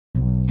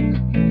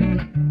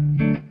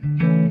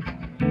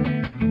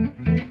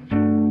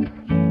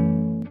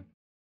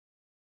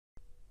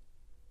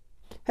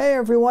Hey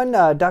everyone,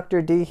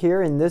 Dr. D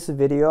here. In this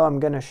video I'm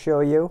going to show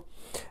you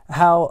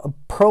how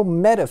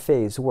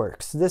prometaphase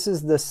works. This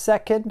is the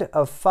second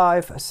of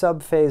 5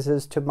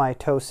 subphases to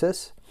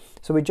mitosis.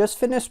 So we just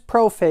finished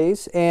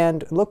prophase,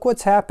 and look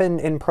what's happened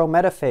in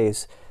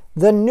prometaphase.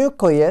 The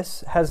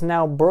nucleus has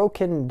now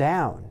broken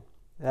down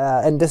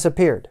and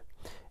disappeared.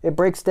 It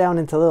breaks down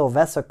into little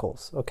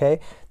vesicles,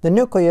 okay? The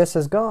nucleus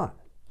is gone.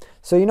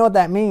 So you know what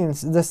that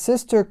means? The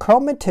sister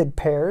chromatid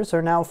pairs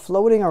are now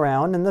floating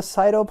around in the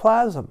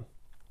cytoplasm.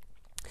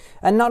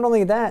 And not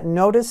only that,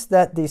 notice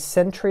that the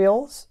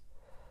centrioles,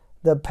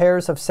 the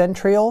pairs of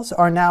centrioles,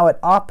 are now at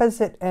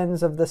opposite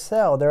ends of the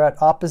cell. They're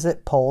at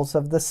opposite poles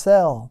of the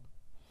cell.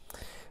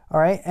 All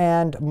right,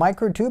 and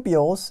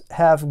microtubules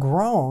have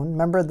grown.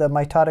 Remember the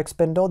mitotic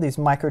spindle, these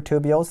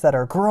microtubules that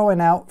are growing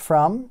out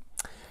from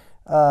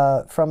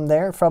the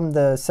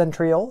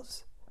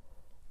centrioles.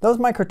 Those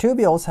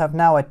microtubules have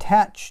now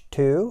attached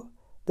to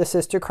the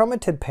sister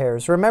chromatid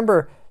pairs.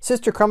 Remember,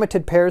 sister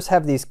chromatid pairs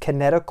have these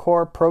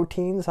kinetochore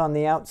proteins on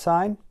the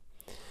outside.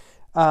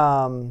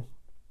 And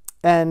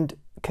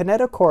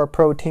kinetochore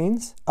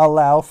proteins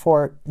allow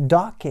for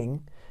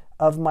docking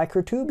of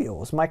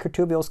microtubules.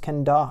 Microtubules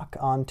can dock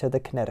onto the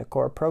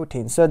kinetochore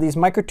proteins. So these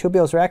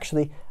microtubules are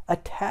actually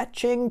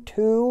attaching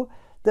to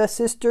the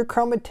sister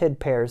chromatid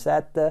pairs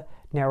at the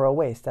narrow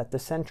waist, at the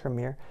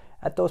centromere,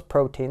 at those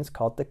proteins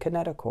called the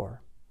kinetochore.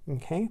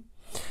 Okay?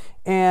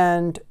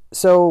 And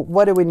so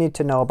what do we need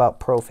to know about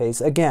prophase?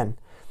 Again,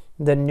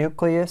 the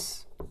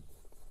nucleus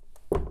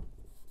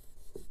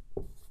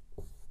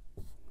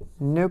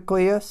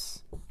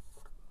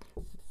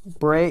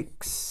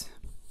breaks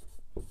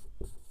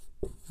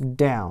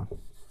down.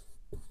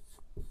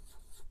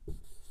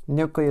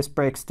 Nucleus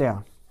breaks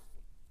down.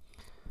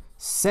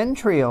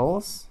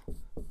 Centrioles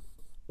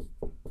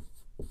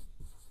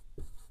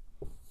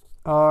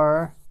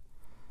are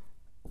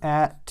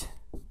at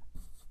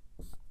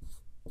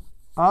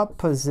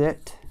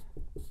opposite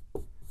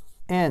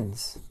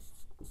ends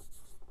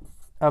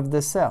of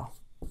the cell.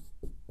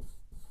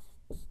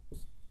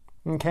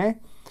 Okay?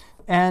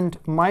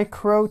 And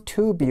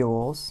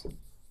microtubules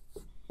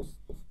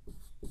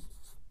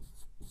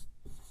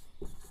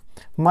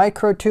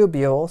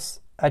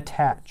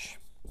attach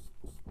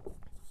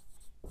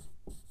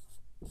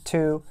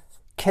to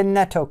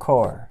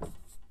kinetochore.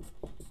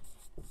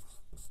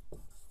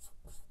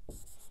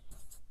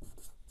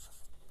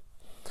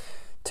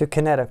 To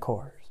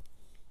kinetochores.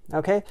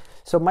 Okay,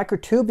 so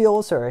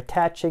microtubules are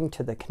attaching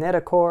to the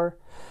kinetochore.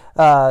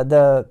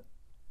 The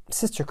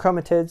sister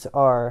chromatids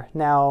are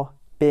now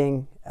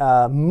being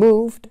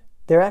moved.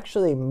 They're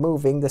actually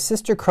moving. The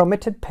sister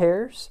chromatid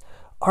pairs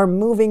are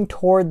moving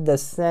toward the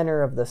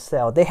center of the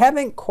cell. They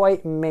haven't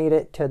quite made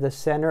it to the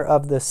center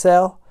of the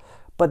cell,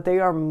 but they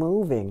are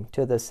moving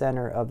to the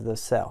center of the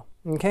cell.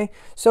 Okay,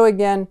 so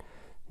again,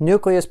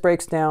 nucleus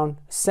breaks down,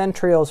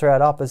 centrioles are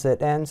at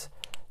opposite ends.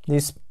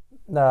 These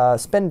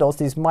spindles,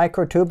 these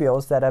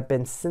microtubules that have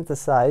been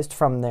synthesized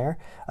from there,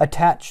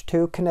 attach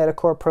to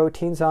kinetochore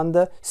proteins on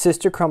the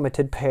sister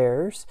chromatid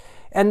pairs,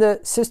 and the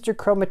sister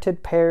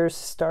chromatid pairs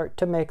start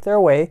to make their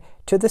way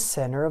to the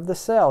center of the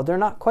cell. They're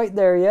not quite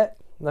there yet.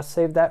 Let's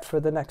save that for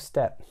the next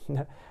step.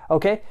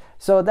 Okay,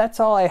 so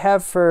that's all I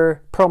have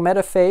for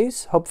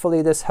prometaphase.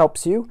 Hopefully this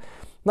helps you.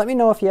 Let me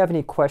know if you have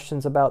any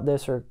questions about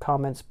this or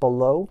comments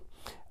below.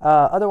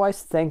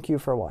 Otherwise, thank you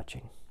for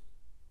watching.